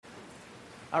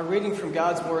Our reading from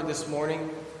God's Word this morning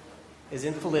is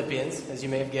in Philippians, as you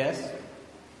may have guessed.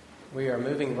 We are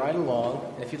moving right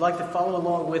along. And if you'd like to follow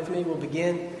along with me, we'll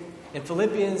begin in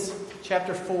Philippians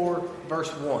chapter 4, verse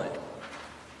 1.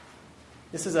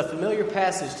 This is a familiar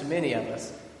passage to many of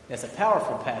us. It's a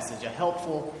powerful passage, a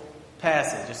helpful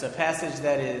passage. It's a passage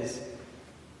that is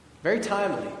very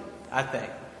timely, I think,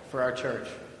 for our church.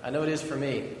 I know it is for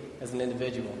me as an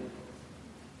individual.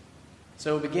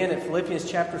 So we'll begin at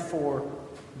Philippians chapter 4,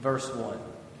 verse 1.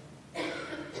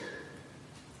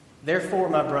 Therefore,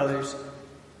 my brothers,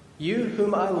 you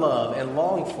whom I love and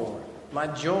long for, my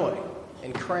joy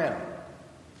and crown,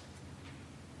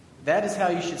 that is how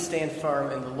you should stand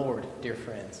firm in the Lord, dear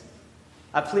friends.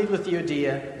 I plead with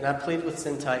Euodia and I plead with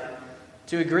Syntyche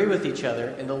to agree with each other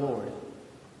in the Lord.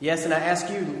 Yes, and I ask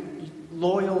you,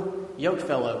 loyal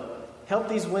yokefellow, help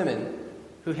these women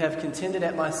who have contended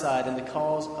at my side in the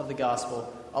cause of the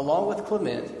gospel, along with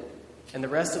Clement and the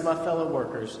rest of my fellow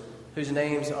workers whose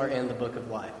names are in the book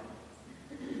of life.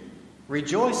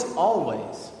 Rejoice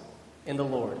always in the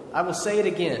Lord. I will say it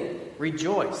again,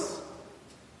 rejoice.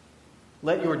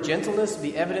 Let your gentleness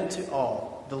be evident to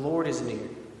all. The Lord is near.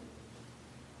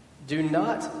 Do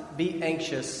not be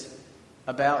anxious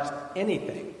about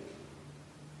anything,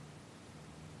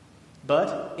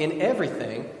 but in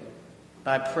everything,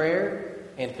 by prayer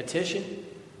and petition,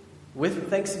 with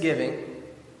thanksgiving,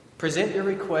 present your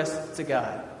requests to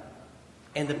God,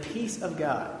 and the peace of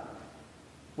God,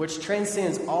 which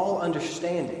transcends all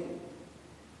understanding,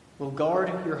 will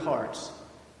guard your hearts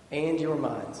and your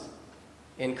minds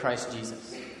in Christ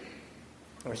Jesus.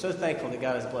 And we're so thankful that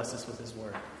God has blessed us with His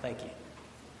Word. Thank you.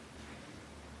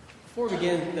 Before we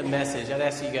begin the message, I'd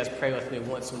ask you guys pray with me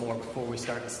once more before we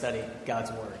start to study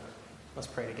God's Word. Let's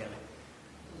pray together.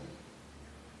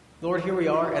 Lord, here we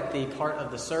are at the part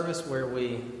of the service where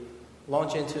we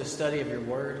launch into a study of your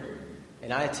Word,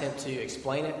 and I attempt to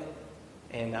explain it,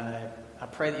 and I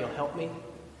pray that you'll help me.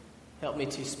 Help me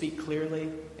to speak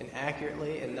clearly and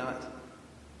accurately and not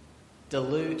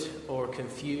dilute or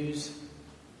confuse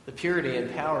the purity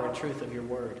and power and truth of your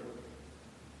Word.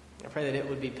 I pray that it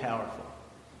would be powerful,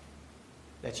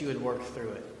 that you would work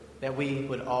through it, that we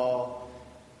would all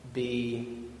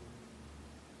be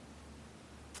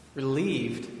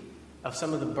relieved of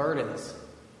some of the burdens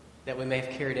that we may have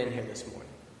carried in here this morning.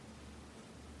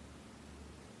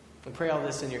 We pray all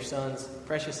this in your Son's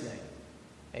precious name.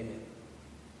 Amen.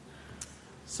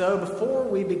 So before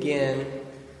we begin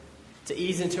to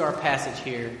ease into our passage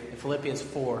here in Philippians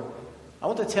 4, I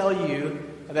want to tell you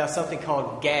about something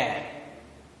called GAD.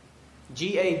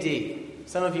 G-A-D.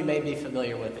 Some of you may be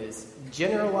familiar with it. It's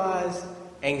Generalized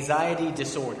Anxiety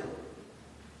Disorder.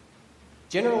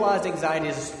 Generalized anxiety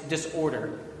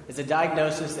disorder is a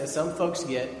diagnosis that some folks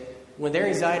get when their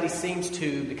anxiety seems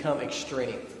to become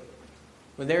extreme,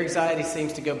 when their anxiety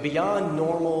seems to go beyond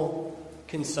normal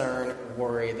concern or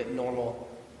worry that normal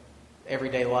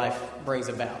everyday life brings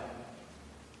about.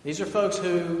 These are folks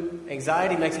who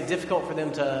anxiety makes it difficult for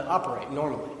them to operate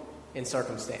normally in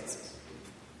circumstances.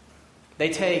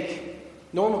 They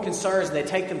take normal concerns and they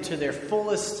take them to their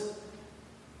fullest,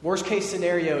 worst case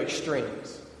scenario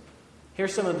extremes.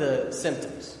 Here's some of the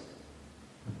symptoms.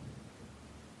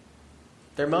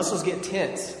 Their muscles get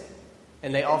tense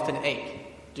and they often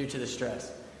ache due to the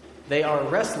stress. They are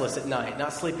restless at night,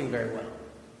 not sleeping very well.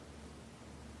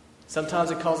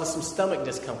 Sometimes it causes some stomach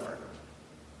discomfort.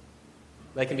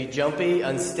 They can be jumpy,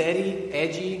 unsteady,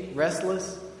 edgy,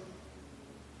 restless.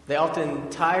 They often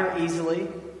tire easily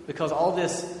because all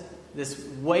this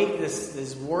weight,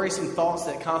 this worrisome thoughts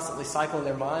that constantly cycle in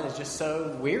their mind is just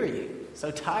so wearying, so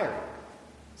tiring.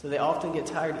 So they often get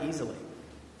tired easily.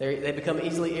 They become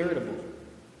easily irritable.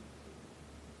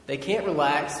 They can't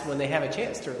relax when they have a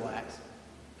chance to relax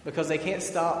because they can't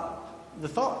stop the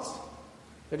thoughts.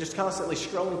 They're just constantly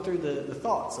scrolling through the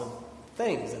thoughts of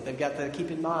things that they've got to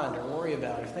keep in mind or worry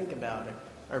about or think about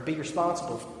or be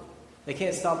responsible for. They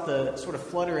can't stop the sort of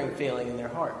fluttering feeling in their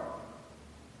heart.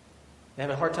 They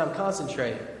have a hard time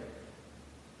concentrating.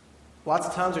 Lots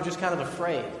of times they're just kind of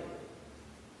afraid.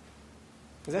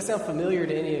 Does that sound familiar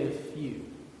to any of you?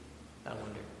 I wonder.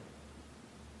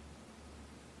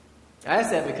 I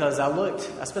asked that because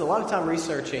I spent a lot of time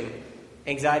researching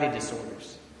anxiety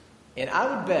disorders. And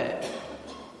I would bet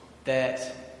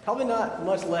that probably not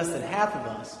much less than half of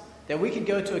us, that we could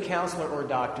go to a counselor or a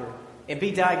doctor and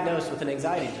be diagnosed with an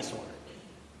anxiety disorder.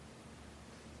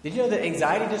 Did you know that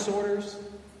anxiety disorders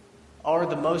are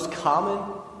the most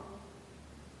common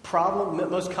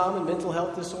mental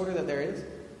health disorder that there is?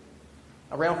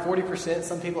 Around 40%,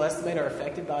 some people estimate, are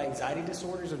affected by anxiety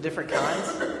disorders of different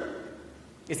kinds.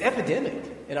 It's epidemic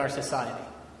in our society.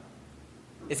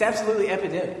 It's absolutely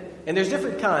epidemic. And there's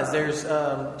different kinds. There's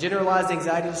generalized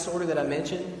anxiety disorder that I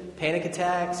mentioned, panic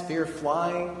attacks, fear of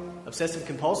flying, obsessive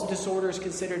compulsive disorder is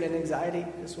considered an anxiety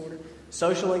disorder,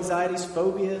 social anxieties,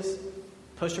 phobias,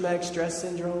 post-traumatic stress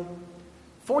syndrome.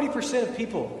 40% of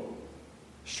people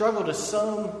struggle to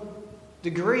some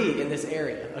degree in this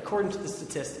area, according to the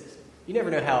statistics. You never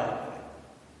know how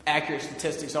accurate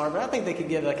statistics are, but I think they could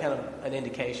give a kind of an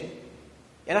indication.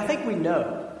 And I think we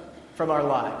know from our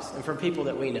lives and from people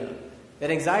that we know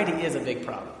that anxiety is a big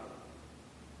problem.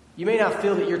 You may not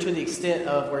feel that you're to the extent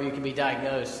of where you can be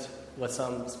diagnosed with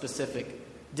some specific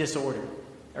disorder,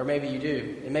 or maybe you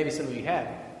do, and maybe some of you have.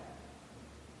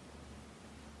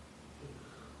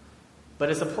 But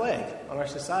it's a plague on our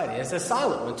society. And it's a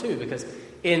silent one, too, because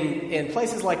in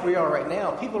places like we are right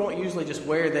now, people don't usually just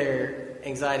wear their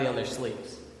anxiety on their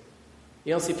sleeves.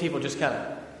 You don't see people just kind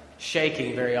of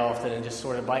shaking very often and just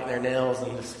sort of biting their nails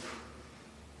and just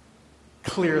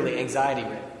clearly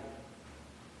anxiety-ridden.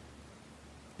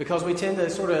 Because we tend to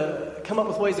sort of come up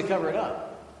with ways to cover it up.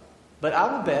 But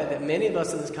I will bet that many of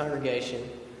us in this congregation,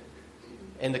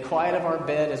 in the quiet of our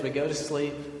bed as we go to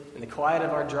sleep, in the quiet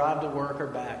of our drive to work or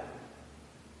back,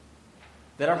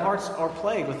 that our hearts are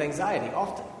plagued with anxiety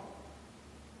often.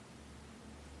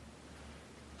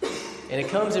 And it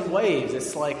comes in waves.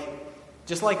 It's like,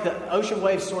 just like the ocean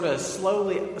waves sort of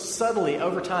slowly, subtly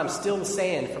over time steal the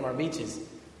sand from our beaches.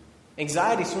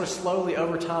 Anxiety sort of slowly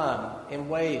over time in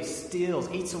waves steals,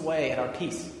 eats away at our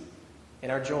peace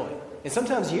and our joy. And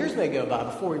sometimes years may go by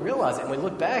before we realize it, and we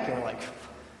look back and we're like,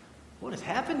 what has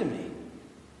happened to me?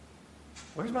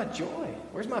 Where's my joy?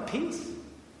 Where's my peace?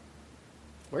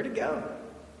 Where'd it go?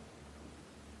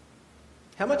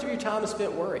 How much of your time is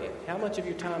spent worrying? How much of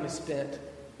your time is spent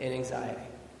in anxiety?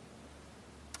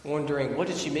 Wondering, what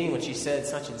did she mean when she said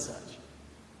such and such?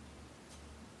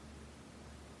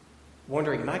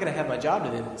 Wondering, am I going to have my job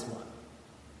to the end of this month?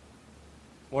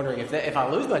 Wondering, if I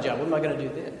lose my job, what am I going to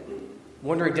do then?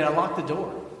 Wondering, did I lock the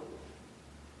door?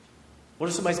 What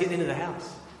if somebody's getting into the house?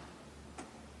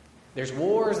 There's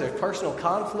wars, there's personal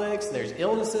conflicts, there's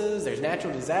illnesses, there's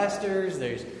natural disasters,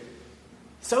 there's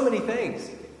so many things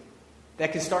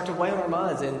that can start to weigh on our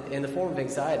minds in the form of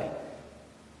anxiety.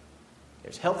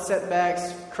 There's health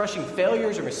setbacks, crushing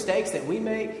failures or mistakes that we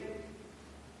make.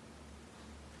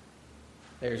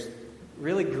 There's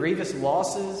really grievous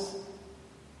losses.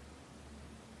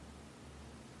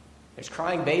 There's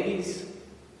crying babies.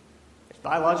 There's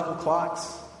biological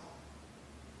clocks.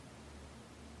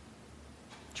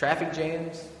 Traffic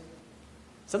jams.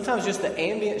 Sometimes just the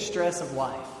ambient stress of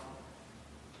life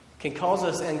can cause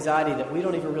us anxiety that we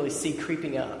don't even really see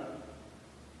creeping up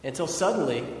until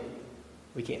suddenly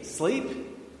we can't sleep.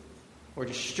 We're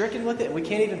just stricken with it, and we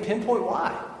can't even pinpoint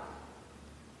why.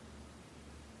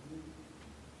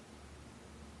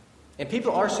 And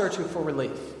people are searching for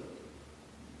relief.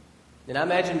 And I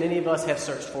imagine many of us have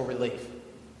searched for relief.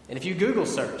 And if you Google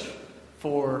search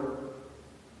for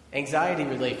anxiety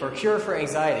relief or cure for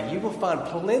anxiety, you will find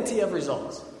plenty of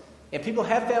results. And people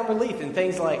have found relief in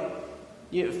things like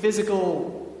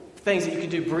physical things that you can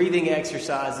do, breathing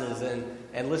exercises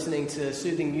and listening to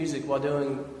soothing music while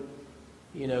doing,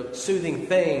 soothing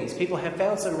things. People have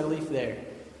found some relief there.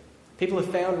 People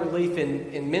have found relief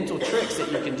in mental tricks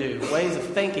that you can do, ways of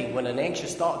thinking. When an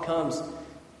anxious thought comes,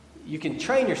 you can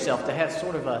train yourself to have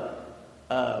sort of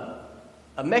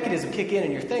a mechanism kick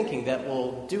in your thinking that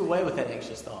will do away with that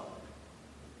anxious thought.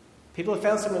 People have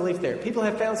found some relief there. People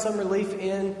have found some relief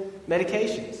in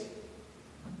medications.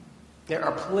 There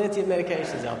are plenty of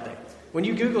medications out there. When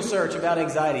you Google search about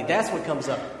anxiety, that's what comes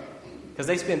up. Because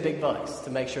they spend big bucks to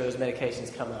make sure those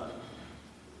medications come up.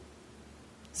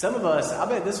 Some of us, I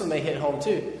bet this one may hit home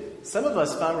too. Some of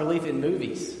us find relief in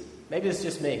movies. Maybe it's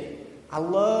just me. I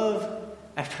love,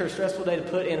 after a stressful day, to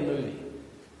put in a movie.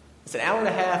 It's an hour and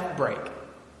a half break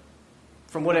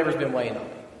from whatever's been weighing on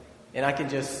me. And I can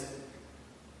just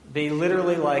be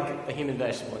literally like a human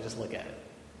vegetable and just look at it.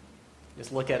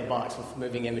 Just look at a box with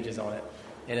moving images on it.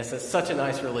 And it's such a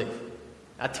nice relief.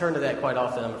 I turn to that quite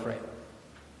often, I'm afraid.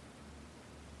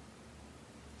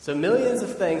 So millions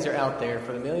of things are out there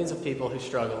for the millions of people who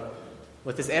struggle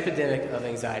with this epidemic of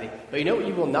anxiety. But you know what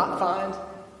you will not find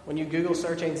when you Google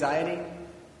search anxiety?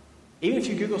 Even if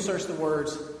you Google search the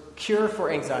words cure for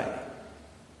anxiety.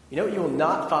 You know what you will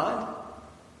not find?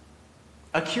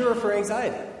 A cure for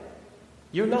anxiety.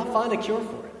 You will not find a cure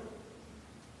for it.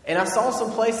 And I saw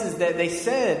some places that they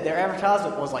said their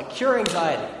advertisement was like, cure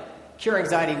anxiety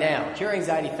now, cure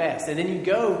anxiety fast. And then you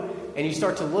go and you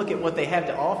start to look at what they have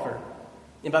to offer.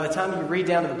 And by the time you read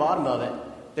down to the bottom of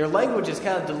it, their language is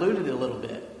kind of diluted a little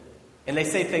bit. And they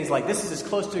say things like, this is as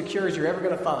close to a cure as you're ever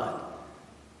going to find.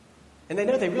 And they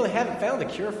know they really haven't found a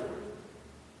cure for it.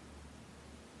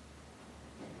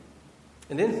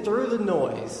 And then through the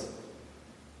noise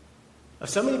of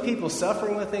so many people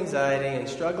suffering with anxiety and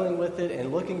struggling with it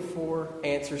and looking for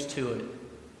answers to it,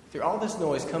 through all this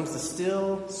noise comes the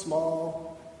still,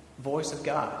 small voice of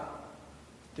God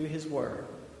through His Word.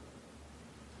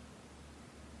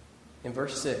 In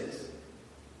verse 6,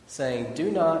 saying, "Do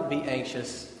not be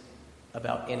anxious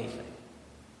about anything."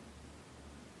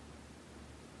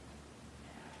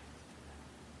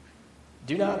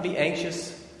 Do not be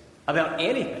anxious about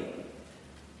anything.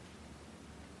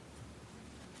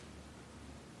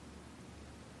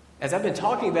 As I've been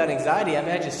talking about anxiety, I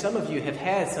imagine some of you have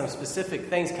had some specific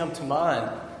things come to mind,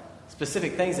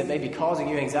 specific things that may be causing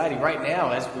you anxiety right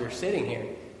now as we're sitting here,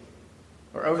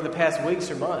 or over the past weeks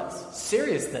or months.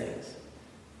 Serious things.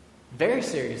 Very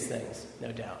serious things,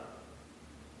 no doubt.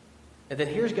 And then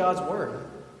here's God's Word.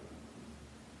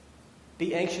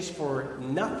 Be anxious for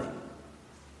nothing.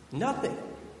 Nothing.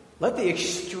 Let the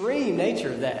extreme nature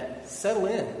of that settle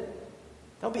in.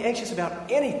 Don't be anxious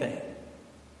about anything,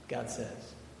 God says.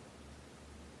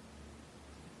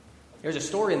 There's a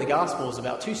story in the Gospels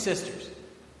about two sisters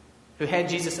who had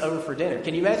Jesus over for dinner.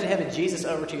 Can you imagine having Jesus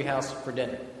over to your house for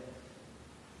dinner?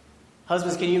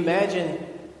 Husbands, can you imagine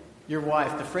your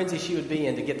wife, the frenzy she would be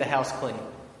in to get the house clean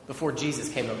before Jesus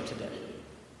came over to dinner?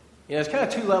 You know, there's kind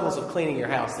of two levels of cleaning your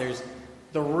house. There's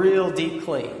the real deep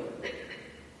clean.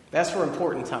 That's for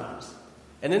important times.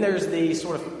 And then there's the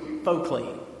sort of faux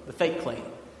clean, the fake clean,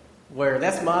 where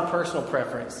that's my personal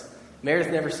preference.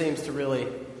 Meredith never seems to really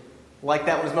like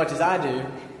that one as much as I do.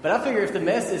 But I figure if the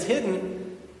mess is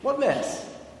hidden, what mess?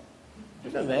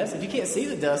 There's no mess. If you can't see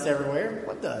the dust everywhere,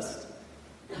 what dust?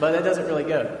 But that doesn't really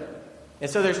go.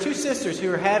 And so there's two sisters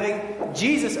who are having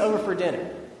Jesus over for dinner.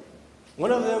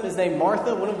 One of them is named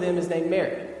Martha. One of them is named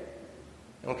Mary.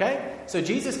 Okay? So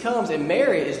Jesus comes and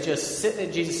Mary is just sitting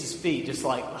at Jesus' feet, just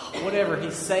like whatever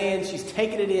he's saying, she's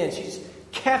taking it in. She's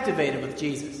captivated with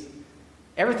Jesus.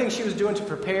 Everything she was doing to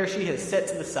prepare, she has set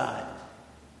to the side.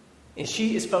 And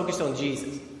she is focused on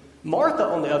Jesus. Martha,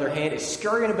 on the other hand, is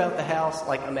scurrying about the house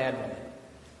like a madwoman.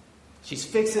 She's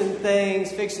fixing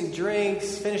things, fixing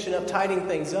drinks, finishing up, tidying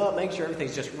things up, making sure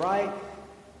everything's just right.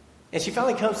 And she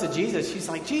finally comes to Jesus. She's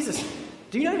like, "Jesus,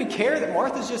 do you not even care that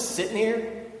Martha's just sitting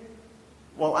here?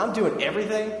 Well, I'm doing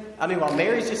everything. I mean, while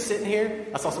Mary's just sitting here."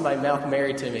 I saw somebody mouth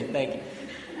Mary to me. Thank you.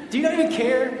 "Do you not even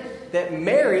care that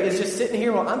Mary is just sitting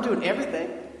here while I'm doing everything?"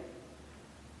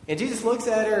 And Jesus looks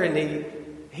at her and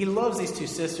he loves these two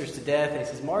sisters to death. And he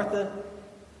says, "Martha,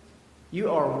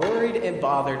 you are worried and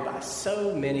bothered by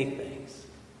so many things."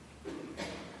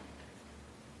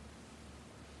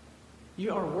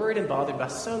 You are worried and bothered by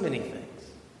so many things.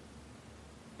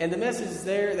 And the message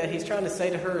there that he's trying to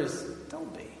say to her is,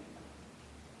 don't be.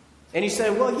 And you say,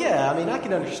 well, yeah, I mean, I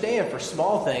can understand for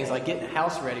small things like getting a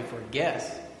house ready for a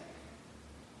guest.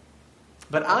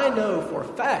 But I know for a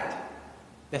fact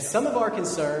that some of our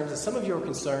concerns and some of your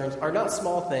concerns are not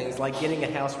small things like getting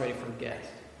a house ready for a guest.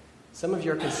 Some of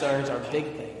your concerns are big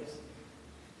things.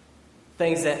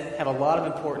 Things that have a lot of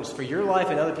importance for your life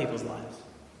and other people's lives.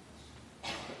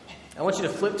 I want you to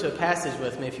flip to a passage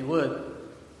with me, if you would.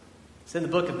 It's in the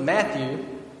book of Matthew.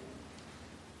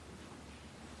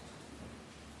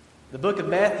 The book of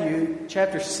Matthew,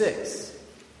 chapter 6.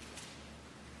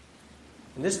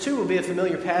 And this too will be a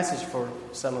familiar passage for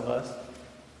some of us.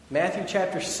 Matthew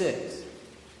chapter 6.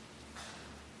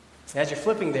 As you're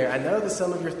flipping there, I know that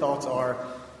some of your thoughts are,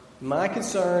 my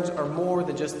concerns are more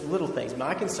than just little things.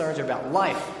 My concerns are about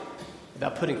life,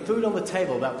 about putting food on the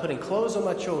table, about putting clothes on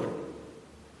my children,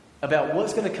 about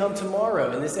what's going to come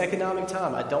tomorrow in this economic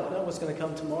time. I don't know what's going to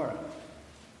come tomorrow.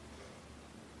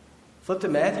 Flip to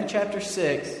Matthew chapter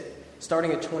 6,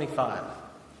 starting at 25.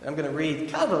 I'm going to read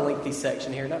kind of a lengthy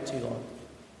section here, not too long.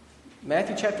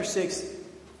 Matthew chapter 6,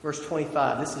 verse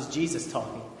 25. This is Jesus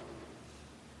talking.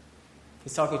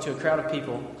 He's talking to a crowd of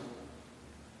people,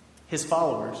 his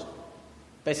followers,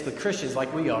 basically Christians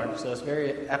like we are, so it's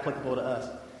very applicable to us.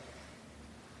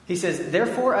 He says,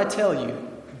 "Therefore I tell you,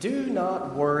 do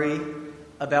not worry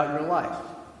about your life,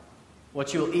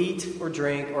 what you will eat or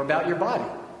drink, or about your body,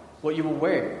 what you will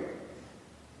wear.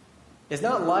 Is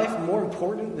not life more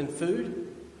important than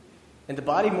food, and the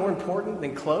body more important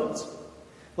than clothes?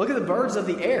 Look at the birds of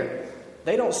the air.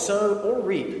 They don't sow or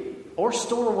reap or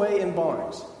store away in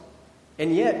barns,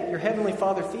 and yet your heavenly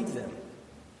Father feeds them.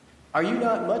 Are you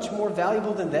not much more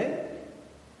valuable than they?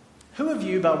 Who of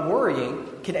you, by worrying,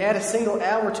 can add a single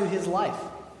hour to his life?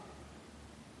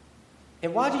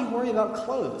 And why do you worry about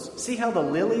clothes? See how the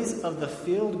lilies of the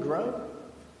field grow?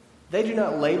 They do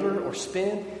not labor or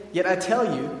spin, yet I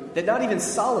tell you that not even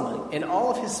Solomon in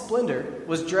all of his splendor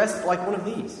was dressed like one of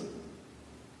these.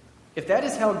 If that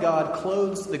is how God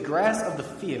clothes the grass of the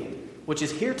field, which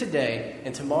is here today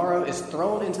and tomorrow is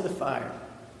thrown into the fire,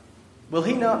 will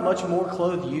he not much more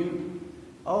clothe you,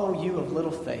 O you of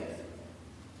little faith?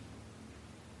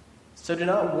 So do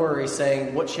not worry,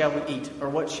 saying, what shall we eat, or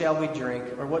what shall we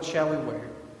drink, or what shall we wear?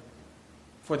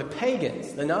 For the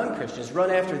pagans, the non-Christians, run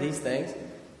after these things,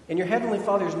 and your heavenly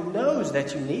Father knows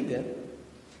that you need them.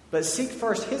 But seek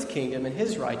first his kingdom and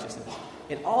his righteousness,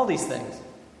 and all these things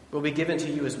will be given to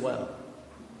you as well.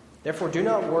 Therefore, do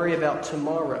not worry about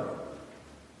tomorrow.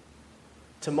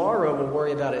 Tomorrow will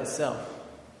worry about itself.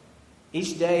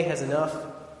 Each day has enough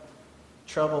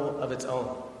trouble of its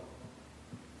own.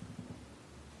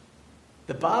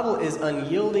 The Bible is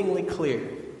unyieldingly clear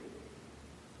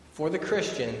for the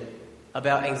Christian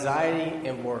about anxiety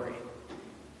and worry.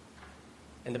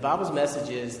 And the Bible's message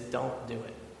is, don't do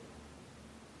it.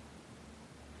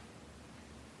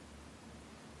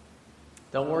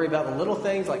 Don't worry about the little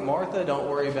things like Martha. Don't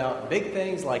worry about big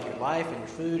things like your life and your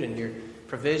food and your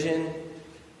provision.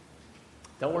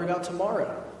 Don't worry about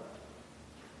tomorrow.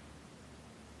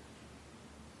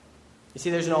 You see,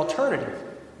 there's an alternative.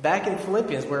 Back in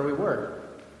Philippians where we were.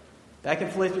 Back in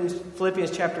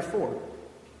Philippians chapter 4.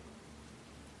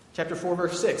 Chapter 4,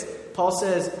 verse 6. Paul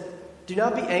says, do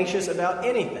not be anxious about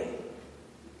anything.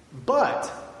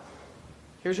 But,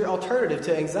 here's your alternative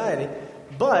to anxiety.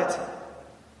 But,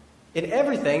 in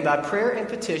everything, by prayer and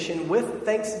petition, with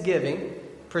thanksgiving,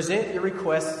 present your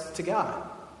requests to God.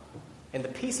 And the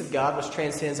peace of God, which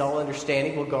transcends all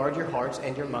understanding, will guard your hearts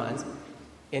and your minds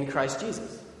in Christ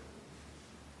Jesus.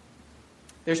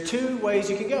 There's two ways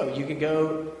you can go. You can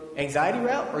go anxiety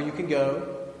route, or you can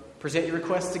go present your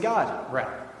requests to God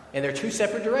route. And they're two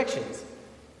separate directions.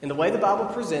 And the way the Bible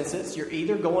presents it, you're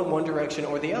either going one direction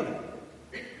or the other.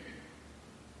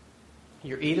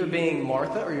 You're either being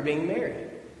Martha or you're being Mary.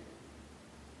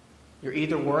 You're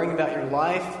either worrying about your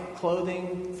life,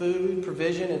 clothing, food,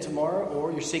 provision, and tomorrow,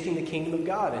 or you're seeking the kingdom of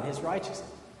God and his righteousness.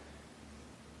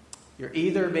 You're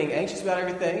either being anxious about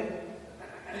everything,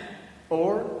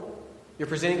 or you're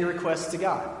presenting your requests to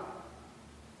God.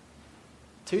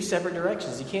 Two separate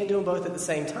directions. You can't do them both at the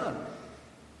same time.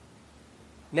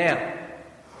 Now,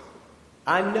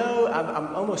 I know,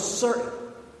 I'm almost certain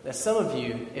that some of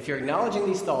you, if you're acknowledging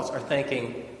these thoughts, are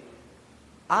thinking,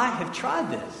 I have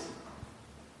tried this.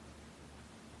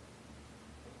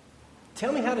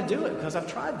 Tell me how to do it, because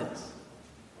I've tried this.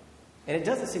 And it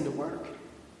doesn't seem to work.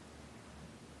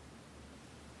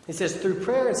 He says, through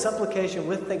prayer and supplication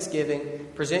with thanksgiving,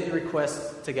 present your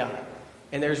requests to God.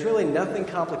 And there's really nothing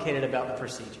complicated about the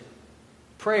procedure.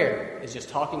 Prayer is just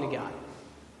talking to God.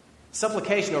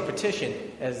 Supplication or petition,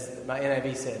 as my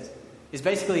NIV says, is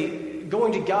basically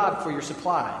going to God for your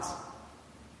supplies,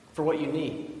 for what you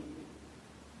need.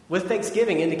 With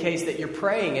thanksgiving indicates that you're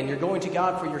praying and you're going to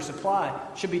God for your supply.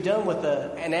 Should be done with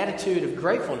an attitude of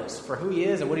gratefulness for who he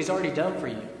is and what he's already done for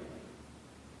you.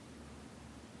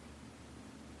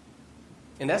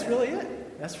 And that's really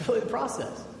it. That's really the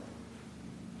process.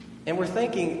 And we're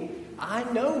thinking, I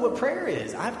know what prayer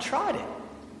is. I've tried it.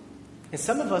 And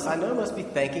some of us, I know, must be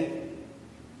thinking,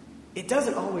 it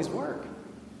doesn't always work.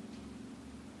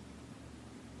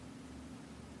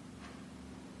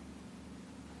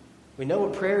 We know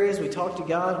what prayer is. We talk to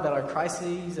God about our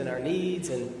crises and our needs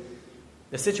and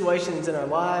the situations in our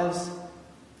lives.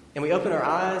 And we open our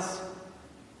eyes.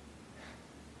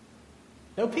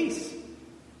 No peace.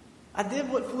 I did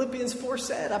what Philippians 4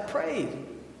 said. I prayed.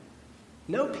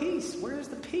 No peace. Where's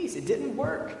the peace? It didn't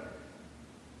work.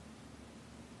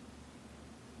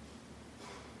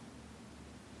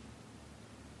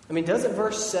 I mean, doesn't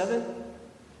verse 7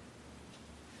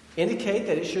 indicate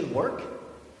that it should work?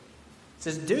 It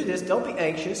says, do this, don't be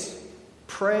anxious,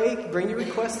 pray, bring your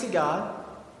requests to God.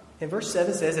 And verse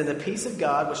 7 says, and the peace of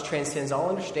God, which transcends all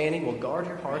understanding, will guard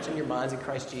your hearts and your minds in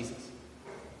Christ Jesus.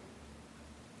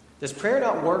 Does prayer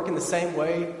not work in the same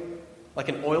way like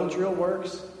an oil drill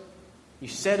works? You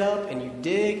set up and you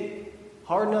dig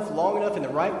hard enough, long enough, in the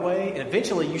right way, and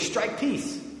eventually you strike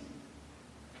peace.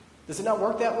 Does it not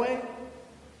work that way?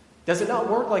 Does it not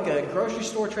work like a grocery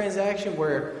store transaction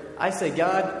where I say,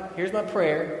 God, here's my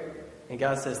prayer, and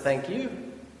God says, thank you.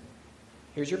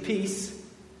 Here's your peace.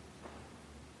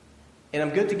 And I'm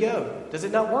good to go. Does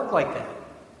it not work like that?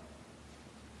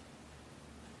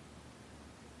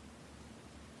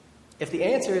 If the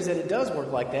answer is that it does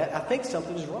work like that, I think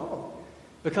something is wrong.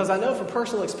 Because I know from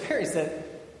personal experience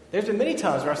that there's been many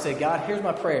times where I say, God, here's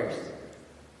my prayers.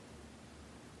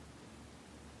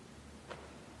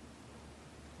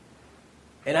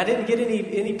 And I didn't get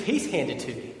any peace handed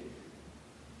to me.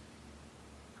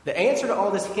 The answer to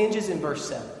all this hinges in verse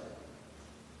 7.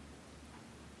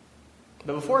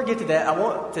 But before I get to that, I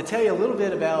want to tell you a little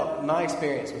bit about my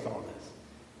experience with all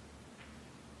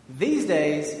this. These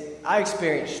days, I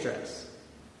experience stress.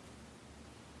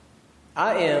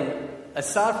 I am,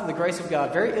 aside from the grace of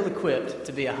God, very ill-equipped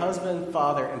to be a husband,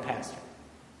 father, and pastor.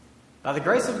 By the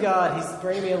grace of God, He's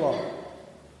bringing me along.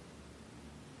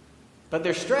 But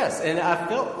there's stress, and I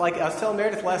felt like I was telling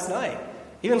Meredith last night.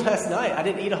 Even last night, I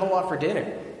didn't eat a whole lot for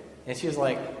dinner. And she was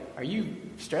like, are you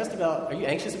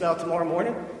anxious about tomorrow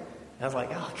morning? And I was like,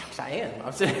 oh gosh, I am.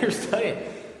 I'm sitting here studying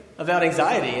about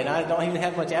anxiety, and I don't even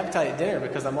have much appetite at dinner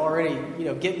because I'm already,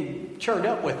 getting churned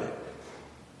up with it.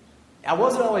 I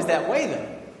wasn't always that way,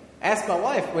 though. Ask my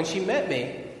wife, when she met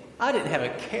me, I didn't have a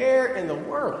care in the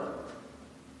world.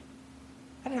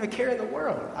 I didn't have a care in the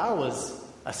world. I was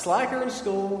a slacker in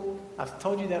school. I've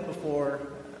told you that before,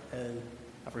 and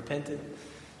I've repented.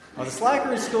 I was a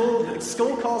slacker in school.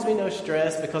 School caused me no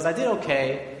stress because I did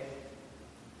okay.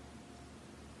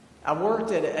 I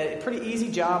worked at a pretty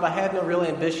easy job. I had no real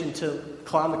ambition to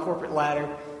climb the corporate ladder,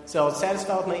 so I was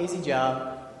satisfied with my easy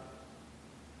job.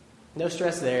 No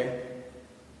stress there.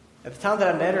 At the time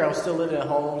that I met her, I was still living at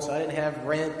home, so I didn't have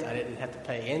rent. I didn't have to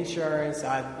pay insurance.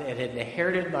 I had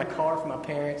inherited my car from my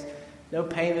parents. No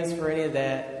payments for any of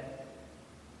that.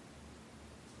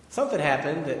 Something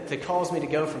happened that caused me to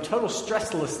go from total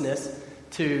stresslessness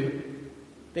to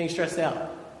being stressed out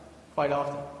quite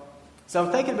often. So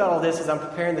I'm thinking about all this as I'm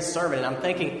preparing this sermon, and I'm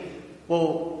thinking,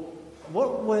 well,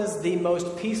 what was the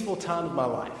most peaceful time of my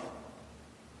life?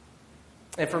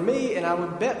 And for me, and I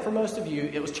would bet for most of you,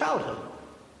 it was childhood.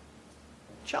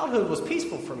 Childhood was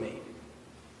peaceful for me.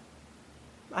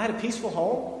 I had a peaceful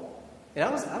home, and I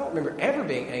don't remember ever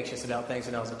being anxious about things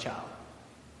when I was a child.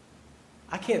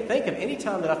 I can't think of any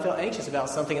time that I felt anxious about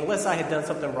something unless I had done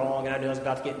something wrong and I knew I was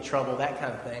about to get in trouble, that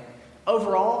kind of thing.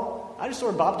 Overall, I just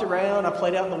sort of bopped around. I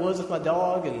played out in the woods with my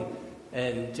dog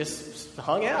and just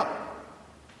hung out.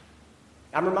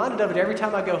 I'm reminded of it every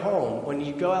time I go home. When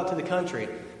you go out to the country,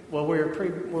 well, we're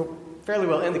fairly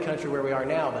well in the country where we are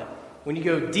now, but when you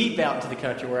go deep out into the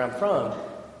country where I'm from,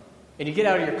 and you get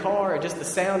out of your car, and just the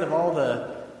sound of all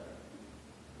the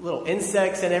little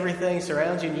insects and everything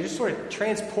surrounds you, and you're just sort of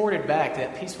transported back to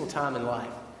that peaceful time in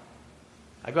life.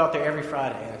 I go out there every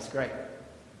Friday, and it's great.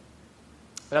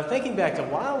 But I'm thinking back to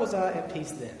why was I at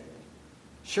peace then?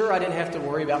 Sure, I didn't have to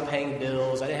worry about paying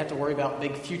bills. I didn't have to worry about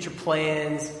big future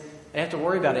plans. I didn't have to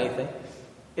worry about anything.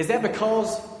 Is that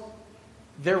because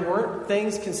there weren't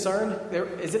things concerned?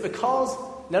 Is it because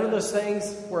none of those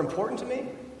things were important to me?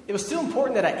 It was still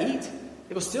important that I eat.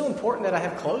 It was still important that I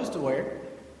have clothes to wear.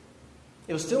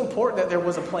 It was still important that there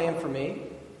was a plan for me.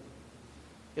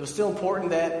 It was still important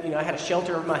that, I had a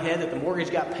shelter over my head, that the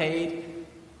mortgage got paid.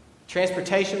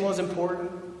 Transportation was important.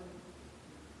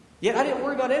 Yet I didn't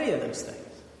worry about any of those things.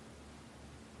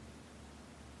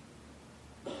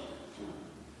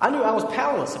 I knew I was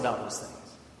powerless about those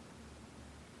things.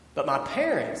 But my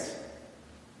parents,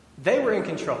 they were in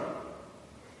control.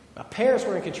 My parents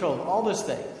were in control of all those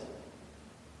things.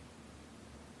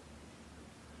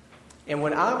 And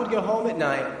when I would go home at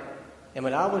night, and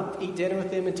when I would eat dinner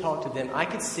with them and talk to them, I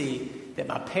could see that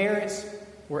my parents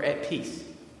were at peace.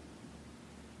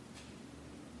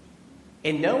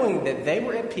 And knowing that they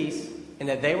were at peace and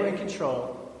that they were in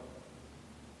control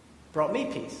brought me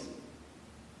peace.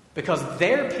 Because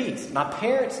their peace, my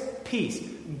parents' peace,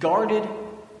 guarded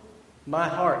my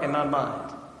heart and my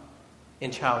mind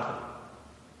in childhood.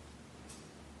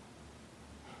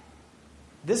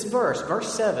 This verse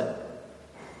 7,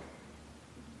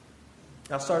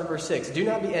 I'll start at verse 6. Do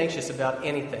not be anxious about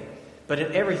anything, but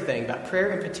in everything, by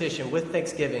prayer and petition, with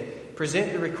thanksgiving,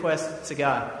 present your requests to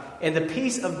God. And the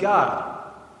peace of God,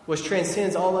 which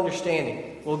transcends all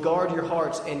understanding, will guard your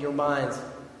hearts and your minds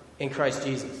in Christ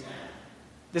Jesus.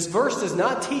 This verse does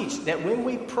not teach that when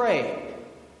we pray,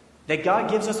 that God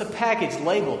gives us a package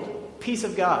labeled peace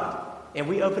of God, and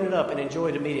we open it up and enjoy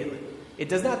it immediately. It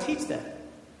does not teach that.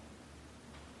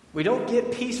 We don't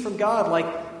get peace from God like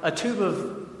a tube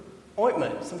of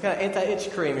ointment, some kind of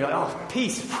anti-itch cream. You're like, oh,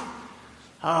 peace.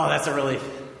 Oh, that's a relief.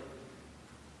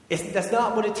 That's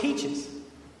not what it teaches.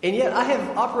 And yet I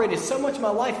have operated so much of my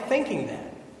life thinking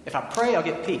that. If I pray, I'll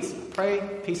get peace. If I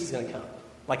pray, peace is going to come.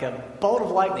 Like a bolt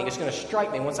of lightning, it's going to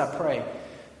strike me once I pray.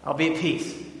 I'll be at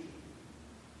peace.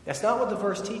 That's not what the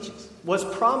verse teaches. What's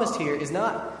promised here is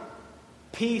not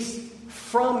peace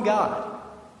from God.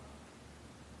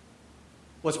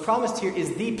 What's promised here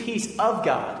is the peace of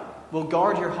God will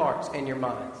guard your hearts and your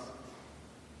minds.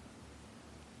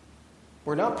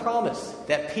 We're not promised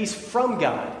that peace from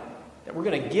God that we're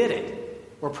going to get it.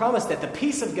 We're promised that the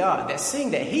peace of God, that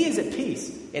seeing that He is at peace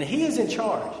and He is in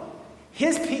charge,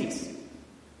 His peace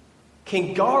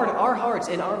can guard our hearts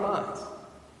and our minds.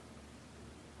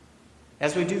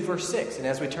 As we do verse 6 and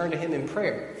as we turn to Him in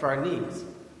prayer for our needs.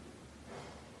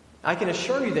 I can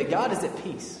assure you that God is at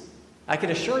peace. I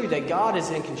can assure you that God is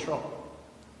in control.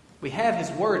 We have His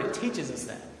Word. It teaches us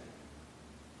that.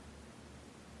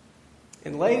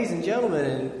 And ladies and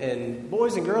gentlemen and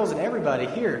boys and girls and everybody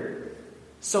here,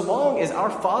 so long as our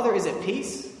Father is at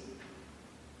peace,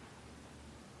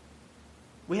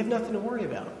 we have nothing to worry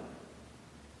about.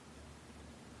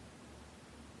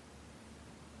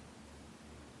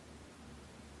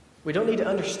 We don't need to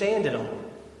understand it all.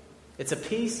 It's a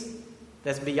peace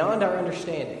that's beyond our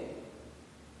understanding.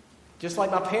 Just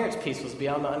like my parents' peace was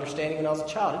beyond my understanding when I was a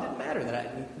child. It didn't matter that I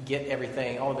didn't get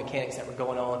everything, all the mechanics that were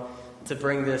going on to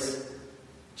bring this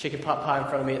chicken pot pie in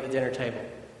front of me at the dinner table.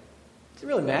 It didn't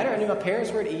really matter. I knew my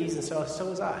parents were at ease, and so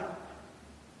was I.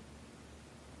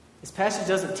 This passage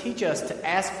doesn't teach us to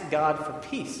ask God for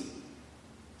peace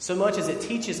so much as it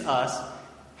teaches us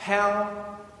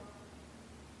how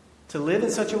to live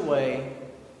in such a way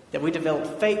that we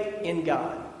develop faith in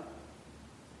God.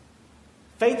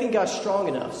 Faith in God strong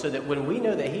enough so that when we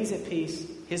know that He's at peace,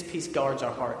 His peace guards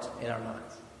our hearts and our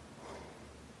minds.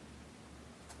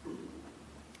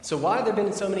 So why have there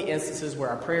been so many instances where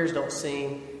our prayers don't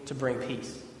seem to bring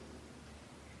peace?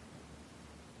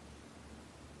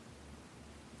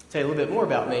 I'll tell you a little bit more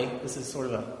about me. This is sort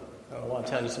of I don't know why I'm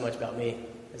telling you so much about me,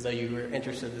 as though you were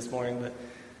interested this morning, but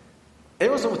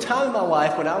there was a time in my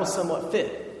life when I was somewhat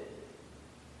fit.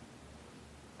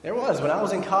 There was. When I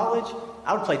was in college,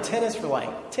 I would play tennis for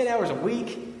like 10 hours a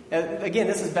week. And again,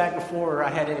 this is back before I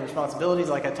had any responsibilities,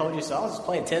 like I told you. So I was just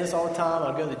playing tennis all the time.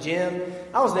 I'd go to the gym.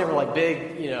 I was never like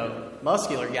big,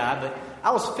 muscular guy, but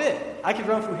I was fit. I could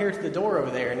run from here to the door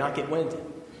over there and not get winded.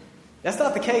 That's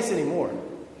not the case anymore.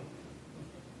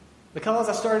 Because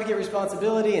I started to get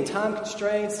responsibility and time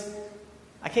constraints,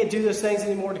 I can't do those things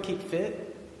anymore to keep fit.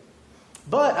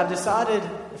 But I've decided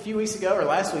a few weeks ago, or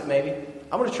last week maybe,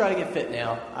 I'm going to try to get fit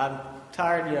now. I'm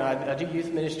tired. I do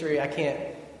youth ministry. I can't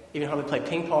even hardly play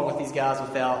ping pong with these guys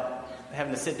without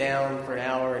having to sit down for an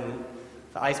hour and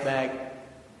the ice bag.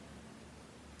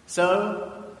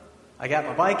 So I got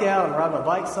my bike out. I'm riding my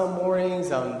bike some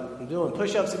mornings. I'm doing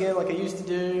push-ups again like I used to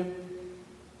do.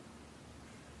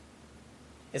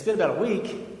 It's been about a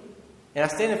week, and I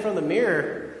stand in front of the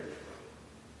mirror,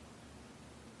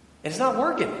 and it's not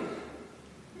working.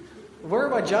 Where are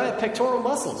my giant pectoral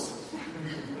muscles?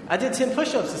 I did 10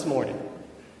 push-ups this morning.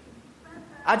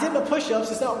 I did my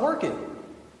push-ups. It's not working.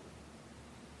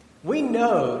 We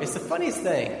know, it's the funniest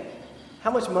thing,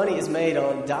 how much money is made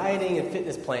on dieting and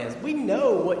fitness plans. We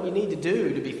know what you need to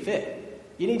do to be fit.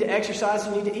 You need to exercise.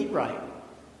 You need to eat right.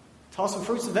 Toss some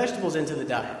fruits and vegetables into the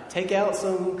diet. Take out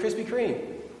some Krispy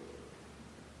Kreme.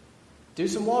 Do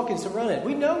some walking, some running.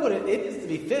 We know what it is to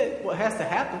be fit, what has to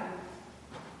happen.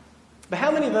 But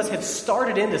how many of us have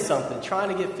started into something,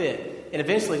 trying to get fit, and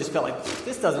eventually just felt like,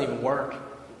 this doesn't even work,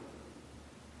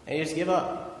 and you just give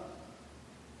up?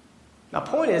 My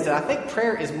point is that I think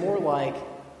prayer is more like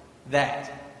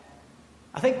that.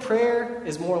 I think prayer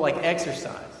is more like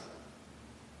exercise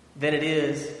than it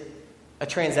is a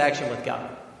transaction with God.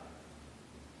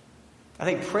 I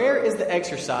think prayer is the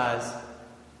exercise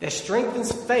that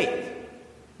strengthens faith,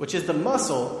 which is the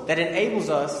muscle that enables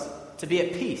us to be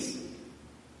at peace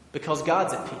because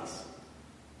God's at peace.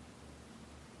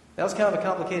 That was kind of a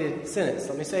complicated sentence.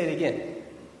 Let me say it again.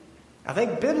 I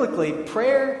think biblically,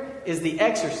 prayer is the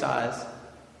exercise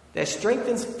that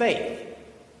strengthens faith.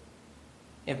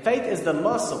 And faith is the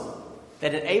muscle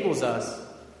that enables us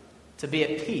to be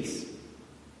at peace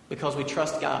because we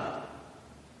trust God.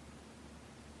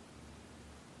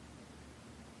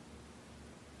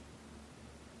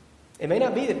 It may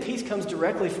not be that peace comes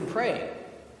directly from praying.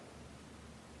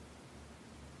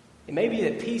 It may be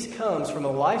that peace comes from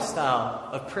a lifestyle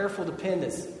of prayerful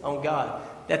dependence on God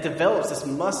that develops this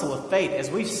muscle of faith as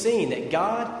we've seen that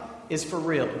God is for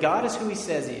real. God is who He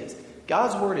says He is.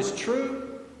 God's word is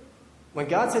true. When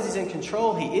God says He's in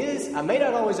control, He is. I may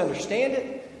not always understand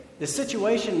it. The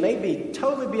situation may be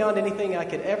totally beyond anything I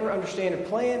could ever understand or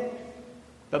plan.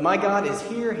 But my God is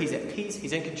here. He's at peace.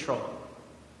 He's in control.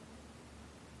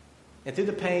 And through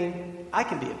the pain, I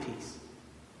can be at peace.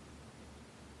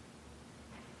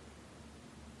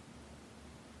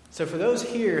 So for those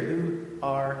here who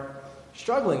are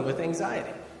struggling with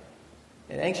anxiety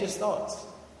and anxious thoughts,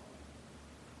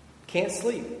 can't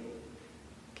sleep,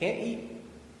 can't eat,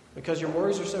 because your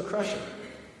worries are so crushing,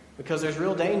 because there's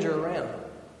real danger around,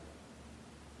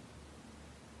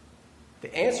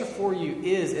 The answer for you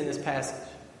is in this passage.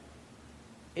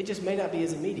 It just may not be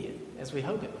as immediate as we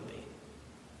hope it would be.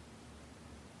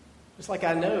 Just like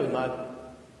I know my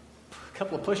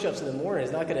couple of push-ups in the morning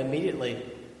is not going to immediately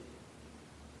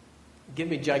give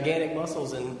me gigantic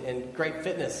muscles and great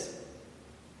fitness.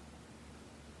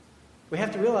 We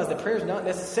have to realize that prayer is not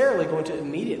necessarily going to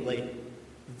immediately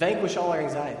vanquish all our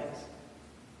anxieties.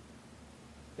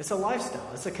 It's a lifestyle.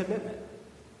 It's a commitment.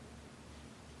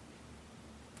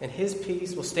 And His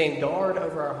peace will stand guard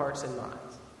over our hearts and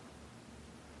minds.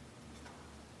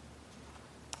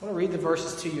 I want to read the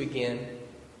verses to you again.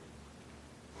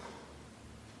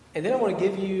 And then I want to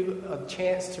give you a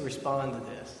chance to respond to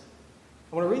this.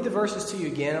 I want to read the verses to you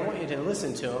again. I want you to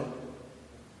listen to them.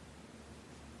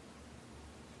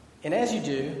 And as you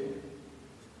do,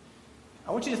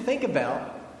 I want you to think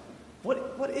about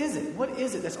what is it? What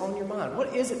is it that's on your mind?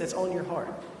 What is it that's on your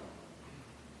heart?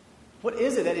 What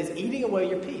is it that is eating away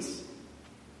your peace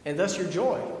and thus your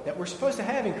joy that we're supposed to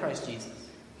have in Christ Jesus?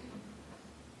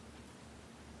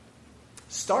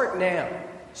 Start now.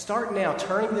 Start now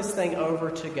turning this thing over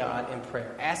to God in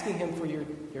prayer, asking Him for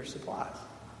your supplies,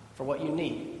 for what you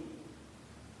need.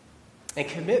 And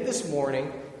commit this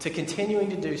morning to continuing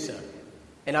to do so.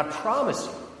 And I promise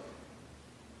you,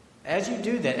 as you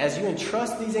do that, as you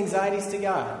entrust these anxieties to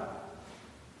God,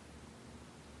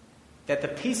 that the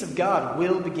peace of God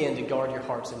will begin to guard your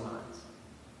hearts and minds.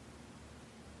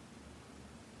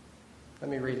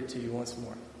 Let me read it to you once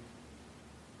more.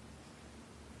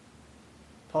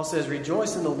 Paul says,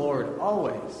 "Rejoice in the Lord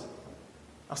always."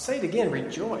 I'll say it again,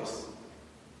 rejoice.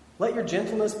 Let your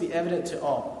gentleness be evident to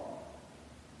all.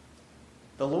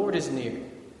 The Lord is near.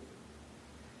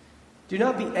 Do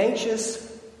not be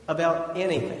anxious about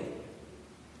anything.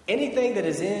 Anything that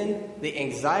is in the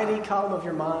anxiety column of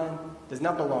your mind does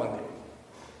not belong there.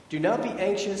 Do not be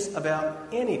anxious about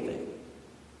anything,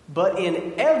 but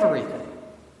in everything,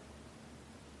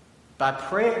 by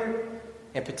prayer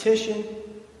and petition,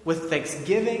 with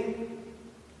thanksgiving,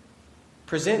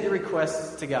 present your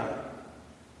requests to God.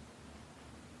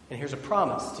 And here's a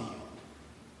promise to you.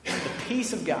 The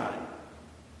peace of God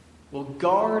will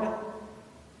guard.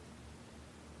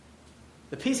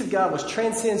 The peace of God, which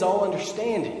transcends all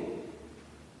understanding,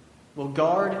 will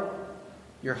guard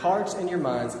your hearts and your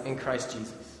minds in Christ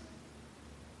Jesus.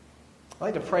 I'd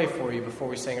like to pray for you before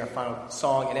we sing our final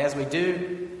song. And as we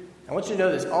do, I want you to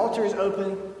know this altar is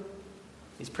open.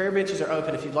 These prayer benches are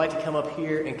open if you'd like to come up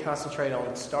here and concentrate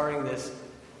on starting this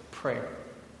prayer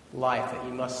life that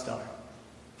you must start.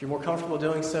 If you're more comfortable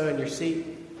doing so in your seat,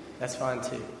 that's fine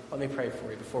too. Let me pray for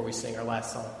you before we sing our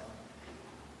last song.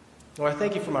 Lord, I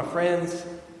thank you for my friends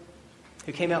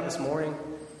who came out this morning.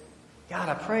 God,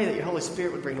 I pray that your Holy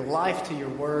Spirit would bring life to your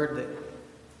word, that,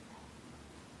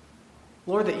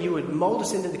 Lord, that you would mold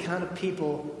us into the kind of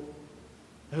people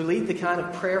who lead the kind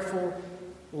of prayerful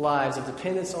lives of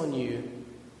dependence on you,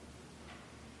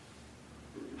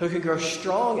 who can grow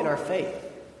strong in our faith.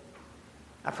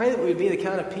 I pray that we would be the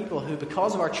kind of people who,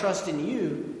 because of our trust in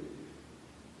you,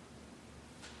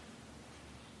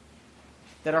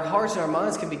 that our hearts and our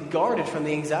minds can be guarded from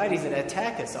the anxieties that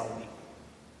attack us all week.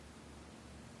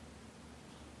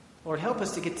 Lord, help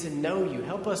us to get to know you.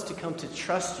 Help us to come to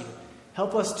trust you.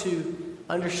 Help us to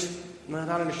not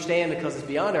understand because it's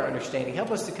beyond our understanding.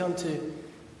 Help us to come to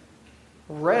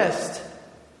rest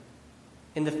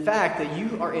in the fact that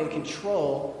you are in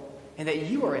control and that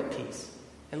you are at peace.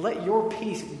 And let your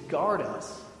peace guard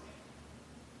us.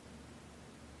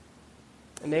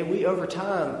 And may we over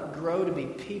time grow to be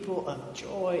people of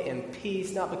joy and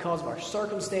peace, not because of our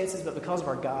circumstances, but because of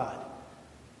our God.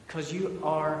 Because you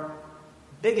are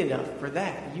big enough for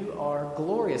that. You are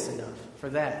glorious enough for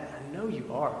that. I know you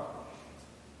are.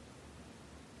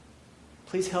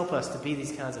 Please help us to be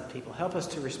these kinds of people. Help us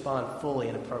to respond fully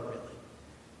and appropriately.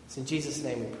 It's in Jesus'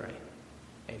 name we pray.